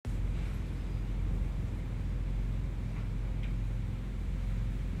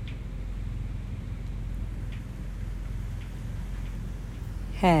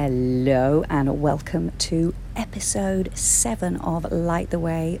Hello and welcome to episode 7 of Light the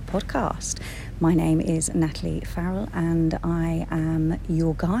Way podcast. My name is Natalie Farrell and I am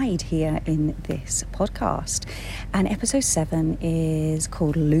your guide here in this podcast. And episode 7 is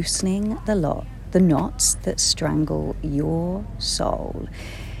called Loosening the Knots That Strangle Your Soul.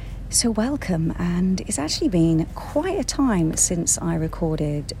 So welcome, and it's actually been quite a time since I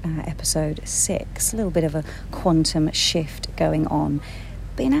recorded episode 6, a little bit of a quantum shift going on.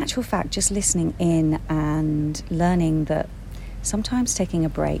 But in actual fact, just listening in and learning that sometimes taking a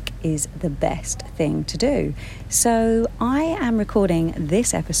break is the best thing to do. So I am recording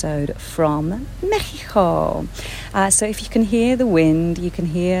this episode from Mexico. So if you can hear the wind, you can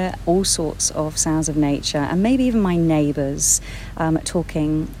hear all sorts of sounds of nature and maybe even my neighbours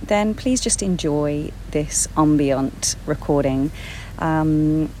talking, then please just enjoy this ambient recording.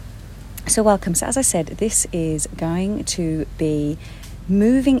 So welcome. So as I said, this is going to be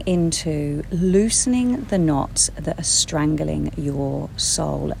moving into loosening the knots that are strangling your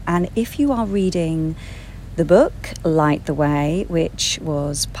soul. And if you are reading the book Light the Way, which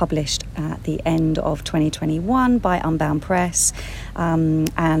was published at the end of 2021 by Unbound Press, and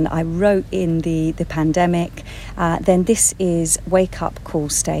I wrote in the pandemic, then this is Wake Up Call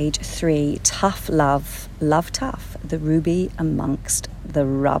Stage 3, Tough Love, Love Tough, the ruby amongst the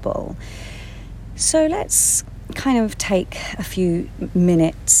rubble. So let's kind of take a few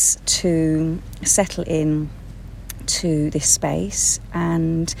minutes to settle in to this space,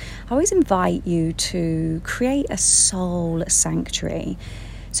 and I always invite you to create a soul sanctuary.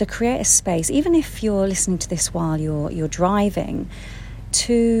 So create a space, even if you're listening to this while you're driving,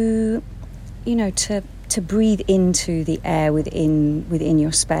 to breathe into the air within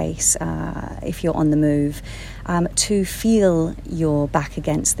your space. If you're on the move, to feel your back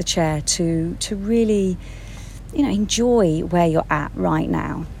against the chair, to really enjoy where you're at right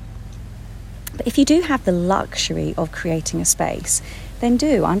now. But if you do have the luxury of creating a space, then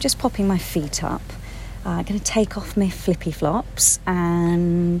do. I'm just popping my feet up. I'm going to take off my flippy flops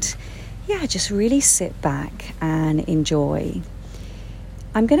and just really sit back and enjoy.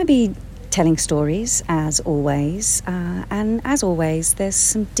 I'm going to be telling stories as always, and as always there's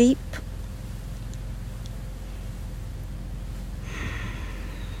some deep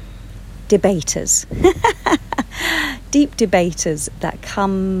debaters that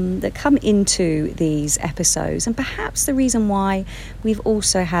come into these episodes, and perhaps the reason why we've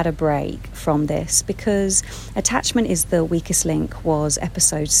also had a break from this, because attachment is the weakest link was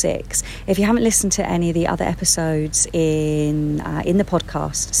episode 6. If you haven't listened to any of the other episodes in the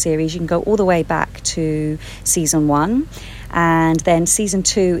podcast series, you can go all the way back to season 1, and then season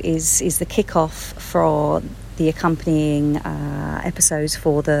 2 is the kickoff for the accompanying episodes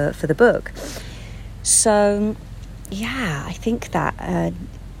for the book. So I think that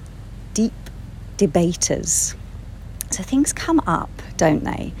deep debaters, so things come up, don't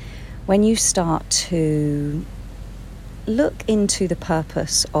they, when you start to look into the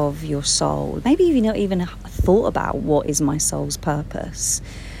purpose of your soul. Maybe you've not even thought about what is my soul's purpose.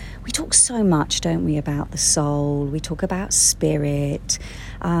 We talk so much, don't we, about the soul. We talk about spirit.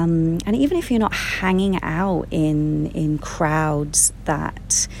 And even if you're not hanging out in crowds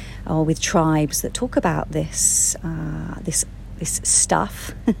or with tribes that talk about this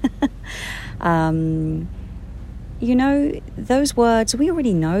stuff, those words, we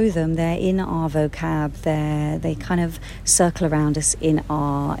already know them. They're in our vocab. They kind of circle around us in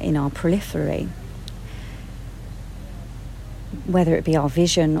our periphery. Whether it be our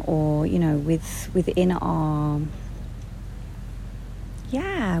vision or within our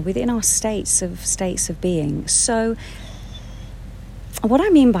states of being. So what I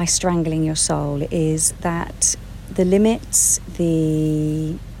mean by strangling your soul is that the limits,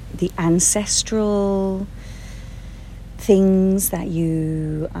 the ancestral things that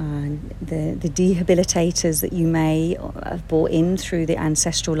you the debilitators that you may have brought in through the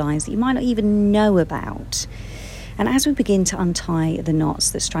ancestral lines that you might not even know about. And as we begin to untie the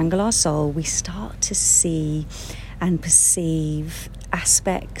knots that strangle our soul, we start to see and perceive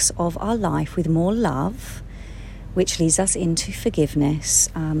aspects of our life with more love, which leads us into forgiveness,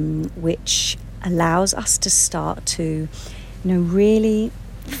 which allows us to start to, really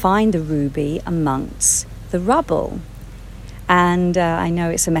find the ruby amongst the rubble. And I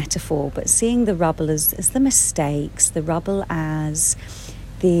know it's a metaphor, but seeing the rubble as the mistakes, the rubble as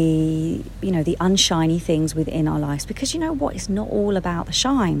the unshiny things within our lives, because it's not all about the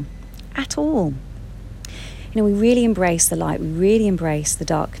shine at all. We really embrace the light, we really embrace the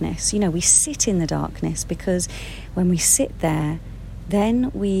darkness. We sit in the darkness because when we sit there,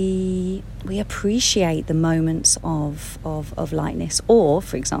 then we appreciate the moments of lightness. Or,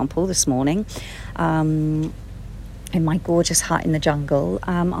 for example, this morning, in my gorgeous hut in the jungle,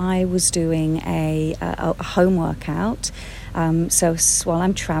 I was doing a home workout. So while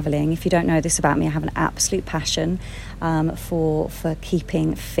I'm traveling, if you don't know this about me, I have an absolute passion for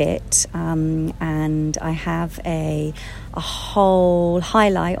keeping fit, and I have a whole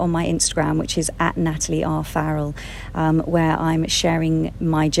highlight on my Instagram, which is at Natalie R. Farrell, where I'm sharing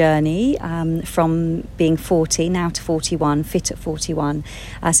my journey from being 40 now to 41, fit at 41.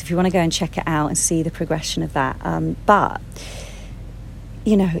 So if you want to go and check it out and see the progression of that, but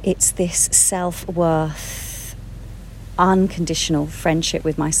you know, it's this self-worth, unconditional friendship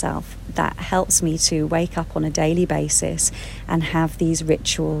with myself that helps me to wake up on a daily basis and have these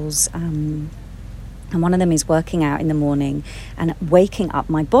rituals, and one of them is working out in the morning and waking up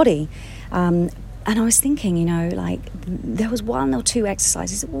my body. And I was thinking, you know, like there was 1 or 2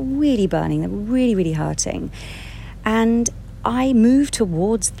 exercises that were really burning, that were really, really hurting, and I moved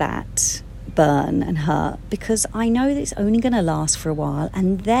towards that burn and hurt because I know that it's only going to last for a while,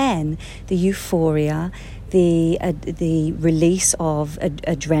 and then the euphoria, the release of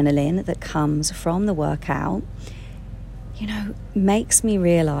adrenaline that comes from the workout, you know, makes me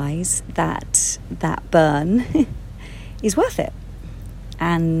realize that that burn is worth it,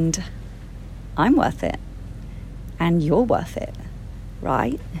 and I'm worth it, and you're worth it,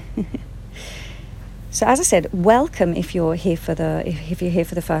 right? So as I said, welcome if you're here for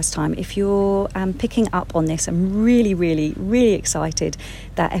the first time. If you're picking up on this, I'm really, really, really excited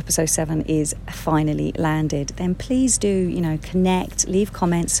that episode 7 is finally landed. Then please do, you know, connect, leave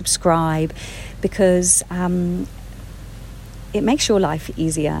comments, subscribe, because it makes your life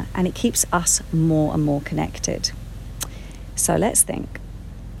easier and it keeps us more and more connected. So let's think.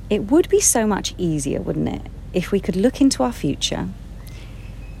 It would be so much easier, wouldn't it, if we could look into our future,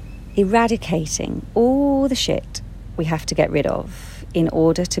 eradicating all the shit we have to get rid of in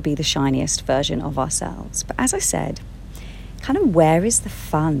order to be the shiniest version of ourselves. But as I said, kind of where is the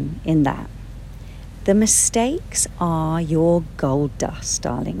fun in that? The mistakes are your gold dust,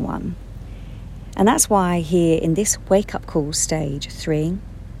 darling one. And that's why here in this wake-up call stage 3,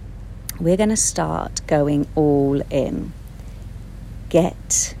 we're going to start going all in.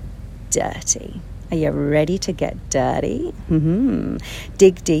 Get dirty. Are you ready to get dirty?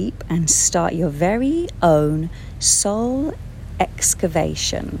 Dig deep and start your very own soul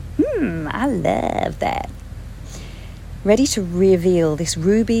excavation. I love that. Ready to reveal this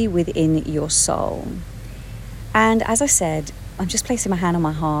ruby within your soul. And as I said, I'm just placing my hand on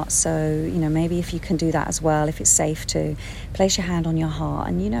my heart. So, you know, maybe if you can do that as well, if it's safe to place your hand on your heart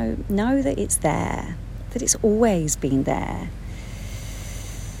and, you know that it's there, that it's always been there.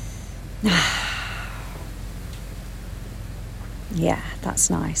 Yeah, that's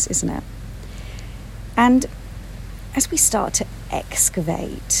nice, isn't it? And as we start to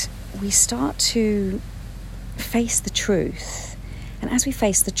excavate, we start to face the truth. And as we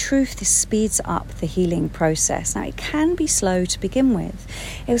face the truth, this speeds up the healing process. Now, it can be slow to begin with.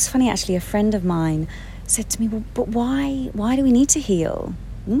 It was funny, actually, a friend of mine said to me, well, but why do we need to heal?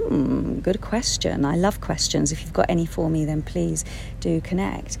 Good question. I love questions. If you've got any for me, then please do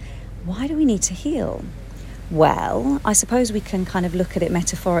connect. Why do we need to heal? Well, I suppose we can kind of look at it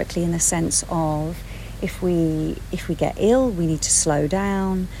metaphorically in the sense of if we get ill, we need to slow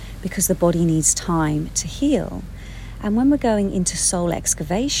down because the body needs time to heal. And when we're going into soul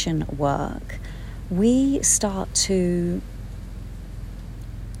excavation work, we start to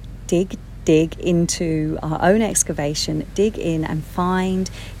dig into our own excavation, dig in and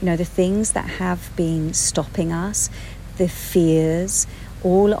find, you know, the things that have been stopping us, the fears,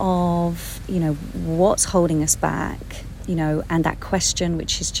 all of, you know, what's holding us back, you know, and that question,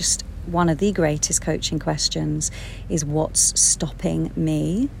 which is just one of the greatest coaching questions, is what's stopping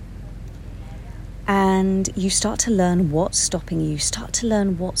me? And you start to learn what's stopping you, start to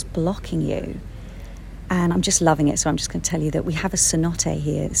learn what's blocking you. And I'm just loving it. So I'm just going to tell you that we have a cenote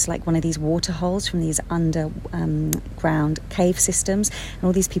here. It's like one of these water holes from these underground cave systems. And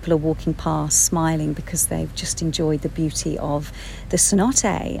all these people are walking past smiling because they've just enjoyed the beauty of the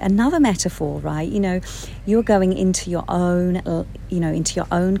cenote. Another metaphor, right? You know, you're going into your own, into your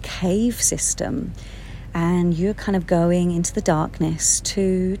own cave system. And you're kind of going into the darkness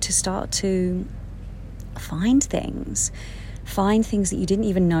to start to find things that you didn't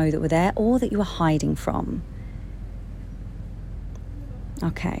even know that were there or that you were hiding from.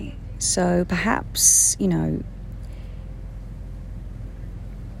 Okay, so perhaps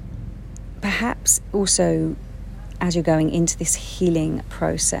also as you're going into this healing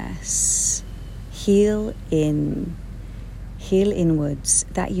process, heal in, heal inwards,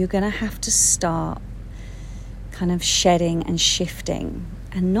 that you're going to have to start kind of shedding and shifting,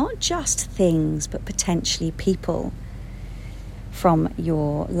 and not just things, but potentially people from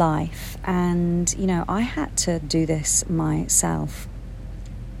your life. And, you know, I had to do this myself.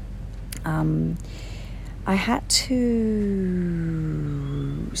 I had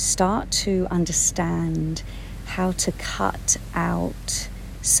to start to understand how to cut out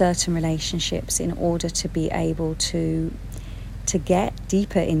certain relationships in order to be able to get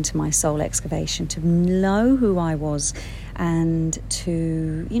deeper into my soul excavation, to know who I was, and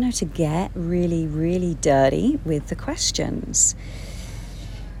to, you know, to get really, really dirty with the questions.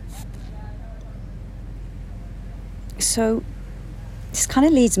 So this kind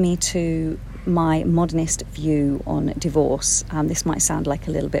of leads me to my modernist view on divorce. This might sound like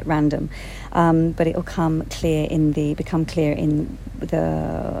a little bit random, but it will become clear in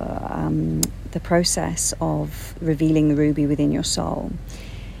the process of revealing the ruby within your soul.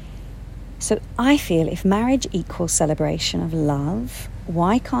 So I feel if marriage equals celebration of love,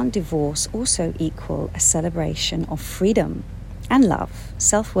 why can't divorce also equal a celebration of freedom and love,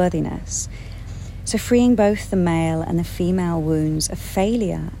 self-worthiness? So freeing both the male and the female wounds of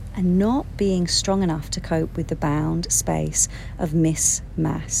failure and not being strong enough to cope with the bound space of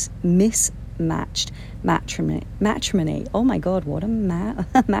mismatched matrimony. Oh my God, what a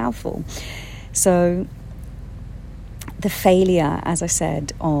mouthful. So the failure, as I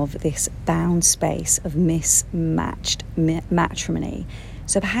said, of this bound space of mismatched matrimony.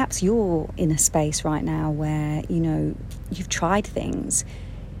 So perhaps you're in a space right now where, you know, you've tried things,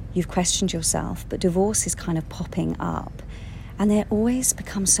 you've questioned yourself, but divorce is kind of popping up. And there always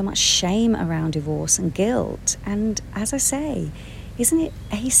becomes so much shame around divorce and guilt. And as I say, isn't it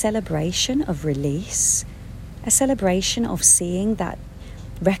a celebration of release? A celebration of seeing that,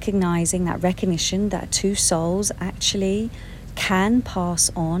 recognizing that recognition that two souls actually can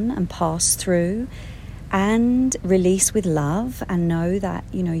pass on and pass through and release with love, and know that,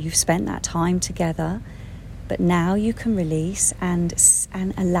 you know, you've spent that time together, but now you can release and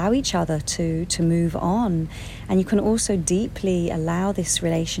allow each other to move on. And you can also deeply allow this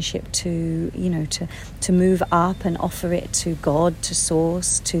relationship to, you know, to move up and offer it to God, to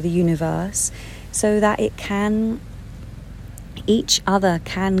Source, to the universe, so that it can, each other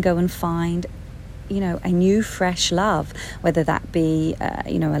can go and find, you know, a new fresh love, whether that be,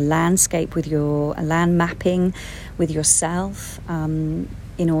 you know, a landscape with a land mapping with yourself,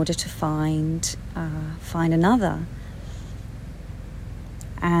 in order to find another.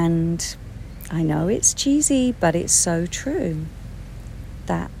 And I know it's cheesy, but it's so true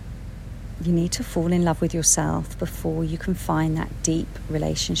that you need to fall in love with yourself before you can find that deep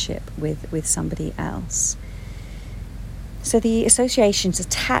relationship with somebody else. So the associations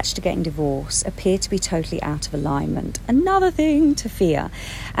attached to getting divorced appear to be totally out of alignment. Another thing to fear.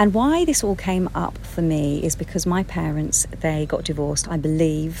 And why this all came up for me is because my parents, they got divorced, I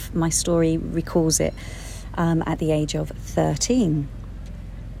believe, my story recalls it, at the age of 13.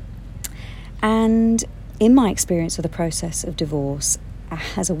 And in my experience of the process of divorce,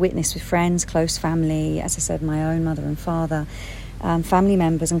 as a witness with friends, close family, as I said, my own mother and father, family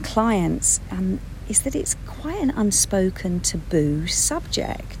members and clients, is that it's quite an unspoken taboo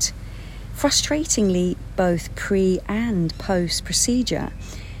subject, frustratingly both pre and post procedure,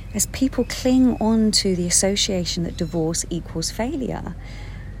 as people cling on to the association that divorce equals failure.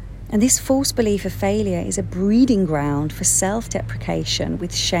 And this false belief of failure is a breeding ground for self-deprecation,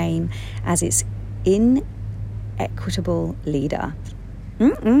 with shame as its inequitable leader.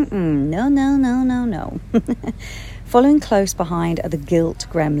 No. Following close behind are the guilt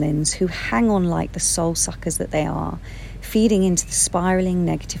gremlins who hang on like the soul suckers that they are, feeding into the spiraling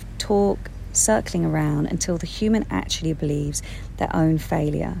negative talk, circling around until the human actually believes their own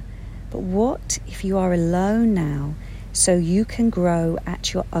failure. But what if you are alone now, so you can grow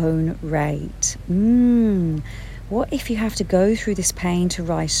at your own rate? What if you have to go through this pain to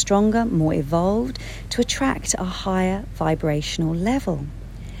rise stronger, more evolved, to attract a higher vibrational level?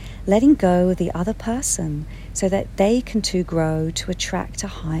 Letting go of the other person so that they can too grow to attract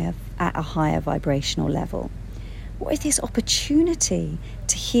at a higher vibrational level. What is this opportunity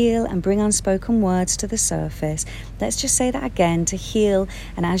to heal and bring unspoken words to the surface? Let's just say that again, to heal,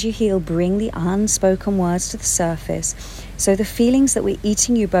 and as you heal, bring the unspoken words to the surface. So the feelings that were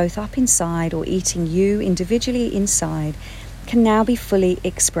eating you both up inside, or eating you individually inside, can now be fully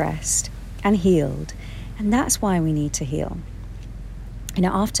expressed and healed. And that's why we need to heal. You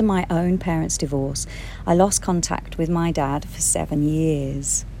know, after my own parents' divorce, I lost contact with my dad for 7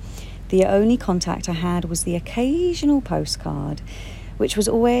 years. The only contact I had was the occasional postcard, which was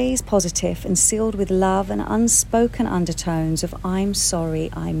always positive and sealed with love and unspoken undertones of "I'm sorry,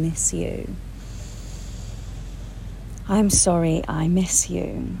 I miss you. I'm sorry, I miss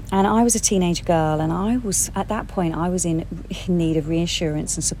you." And I was a teenage girl, and at that point, I was in need of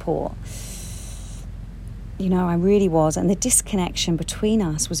reassurance and support. I really was. And the disconnection between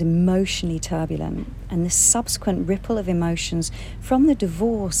us was emotionally turbulent. And the subsequent ripple of emotions from the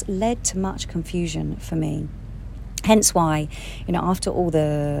divorce led to much confusion for me. Hence why, after all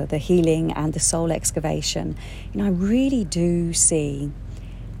the healing and the soul excavation, I really do see,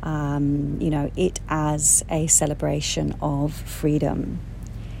 it as a celebration of freedom.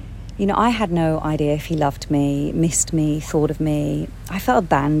 I had no idea if he loved me, missed me, thought of me. I felt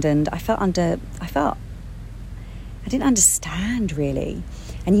abandoned. I didn't understand really.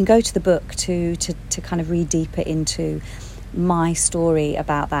 And you can go to the book to kind of read deeper into my story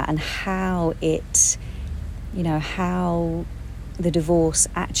about that and how how the divorce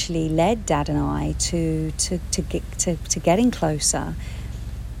actually led Dad and I to getting closer.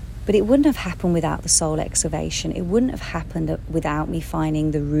 But it wouldn't have happened without the soul excavation. It wouldn't have happened without me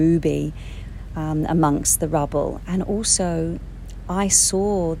finding the ruby amongst the rubble. And also, I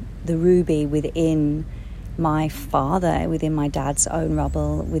saw the ruby within my father, within my dad's own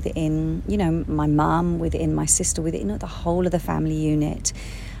rubble, within, my mum, within my sister, within the whole of the family unit,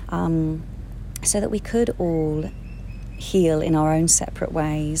 so that we could all heal in our own separate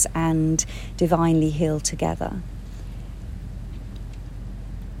ways and divinely heal together.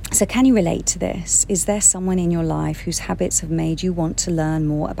 So can you relate to this? Is there someone in your life whose habits have made you want to learn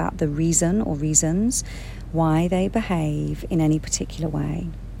more about the reason or reasons why they behave in any particular way?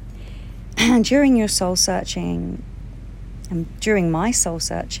 During your soul searching, and during my soul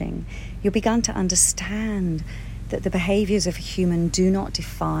searching, you'll begin to understand that the behaviors of a human do not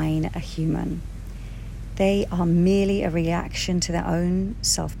define a human. They are merely a reaction to their own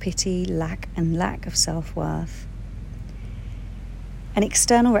self-pity, lack of self-worth. An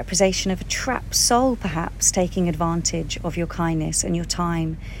external representation of a trapped soul, perhaps, taking advantage of your kindness and your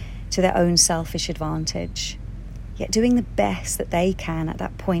time to their own selfish advantage, yet doing the best that they can at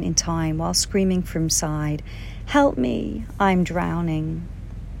that point in time while screaming from inside, "Help me, I'm drowning."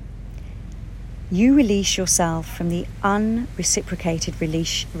 You release yourself from the unreciprocated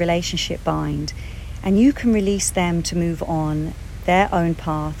relationship bind, and you can release them to move on their own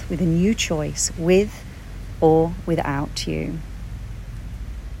path with a new choice, with or without you.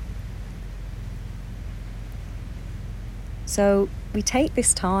 So we take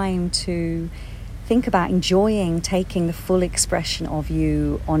this time to think about enjoying taking the full expression of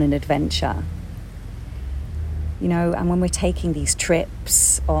you on an adventure. And when we're taking these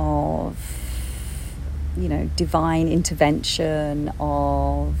trips of, divine intervention,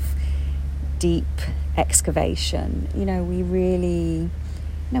 of deep excavation, we really,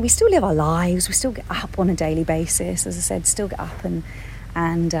 we still live our lives. We still get up on a daily basis, as I said, still get up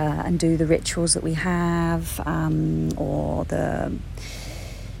and do the rituals that we have, or the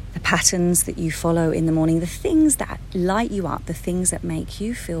patterns that you follow in the morning, the things that light you up, the things that make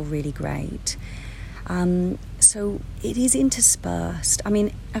you feel really great. So it is interspersed.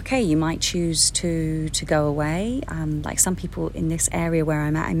 Okay, you might choose to go away. Like some people in this area where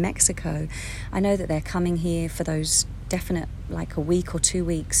I'm at in Mexico, I know that they're coming here for those definite, like a week or 2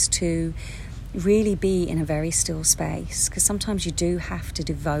 weeks, to really be in a very still space, because sometimes you do have to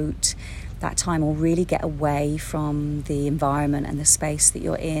devote that time or really get away from the environment and the space that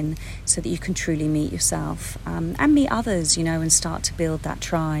you're in so that you can truly meet yourself, and meet others, and start to build that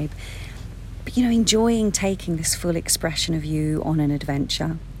tribe. But, enjoying taking this full expression of you on an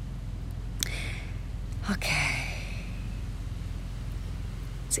adventure. Okay.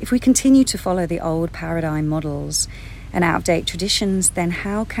 So if we continue to follow the old paradigm models and outdate traditions, then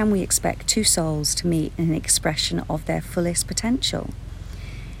how can we expect two souls to meet in an expression of their fullest potential?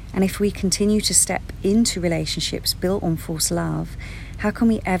 And if we continue to step into relationships built on false love, how can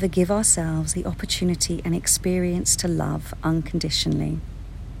we ever give ourselves the opportunity and experience to love unconditionally?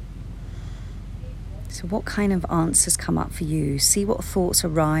 So what kind of answers come up for you? See what thoughts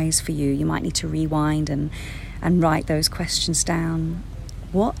arise for you. You might need to rewind and write those questions down.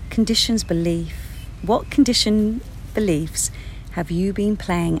 What conditioned beliefs have you been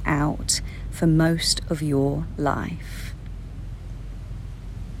playing out for most of your life?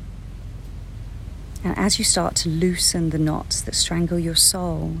 And as you start to loosen the knots that strangle your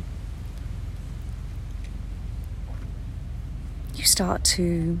soul, you start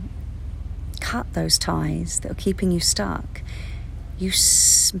to cut those ties that are keeping you stuck.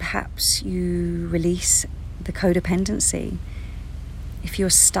 Perhaps you release the codependency. If you're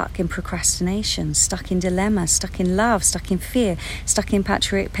stuck in procrastination, stuck in dilemma, stuck in love, stuck in fear, stuck in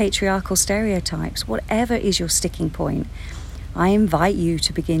patriarchal stereotypes, whatever is your sticking point, I invite you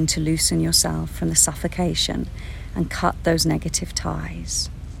to begin to loosen yourself from the suffocation and cut those negative ties.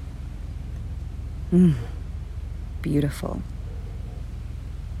 Beautiful.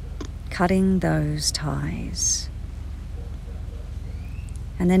 Cutting those ties.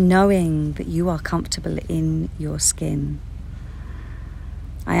 And then knowing that you are comfortable in your skin.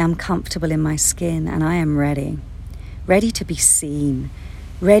 I am comfortable in my skin and I am ready. Ready to be seen.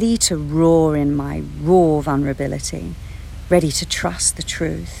 Ready to roar in my raw vulnerability. Ready to trust the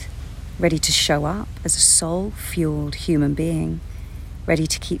truth. Ready to show up as a soul-fueled human being. Ready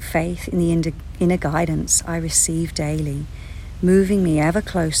to keep faith in the inner guidance I receive daily, moving me ever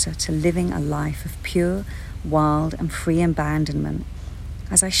closer to living a life of pure, wild and free abandonment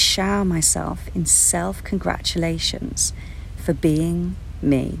as I shower myself in self-congratulations for being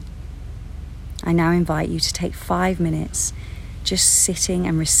me. I now invite you to take 5 minutes just sitting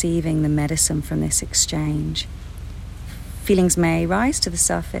and receiving the medicine from this exchange. Feelings may rise to the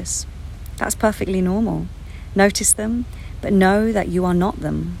surface. That's perfectly normal. Notice them, but know that you are not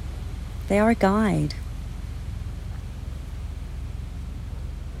them. They are a guide.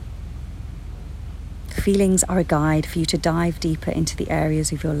 Feelings are a guide for you to dive deeper into the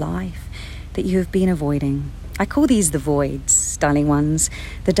areas of your life that you have been avoiding. I call these the voids, darling ones,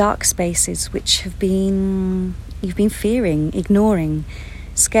 the dark spaces which you've been fearing, ignoring,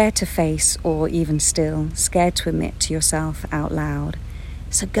 scared to face, or even still, scared to admit to yourself out loud.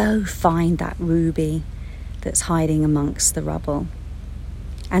 So go find that ruby that's hiding amongst the rubble.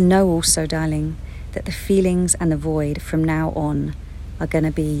 And know also, darling, that the feelings and the void from now on are going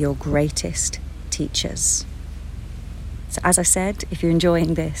to be your greatest teachers. So as I said, if you're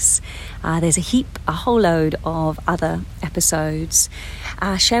enjoying this, there's a whole load of other episodes.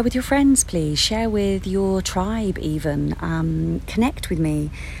 Share with your friends, please. Share with your tribe even. Connect with me.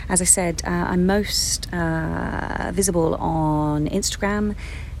 As I said, I'm most visible on Instagram,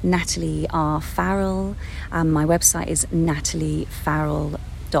 Natalie R. Farrell. My website is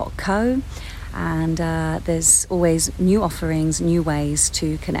nataliefarrell.co. And there's always new offerings, new ways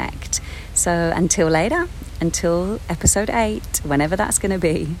to connect. So until later, until episode 8, whenever that's going to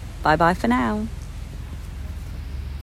be. Bye-bye for now.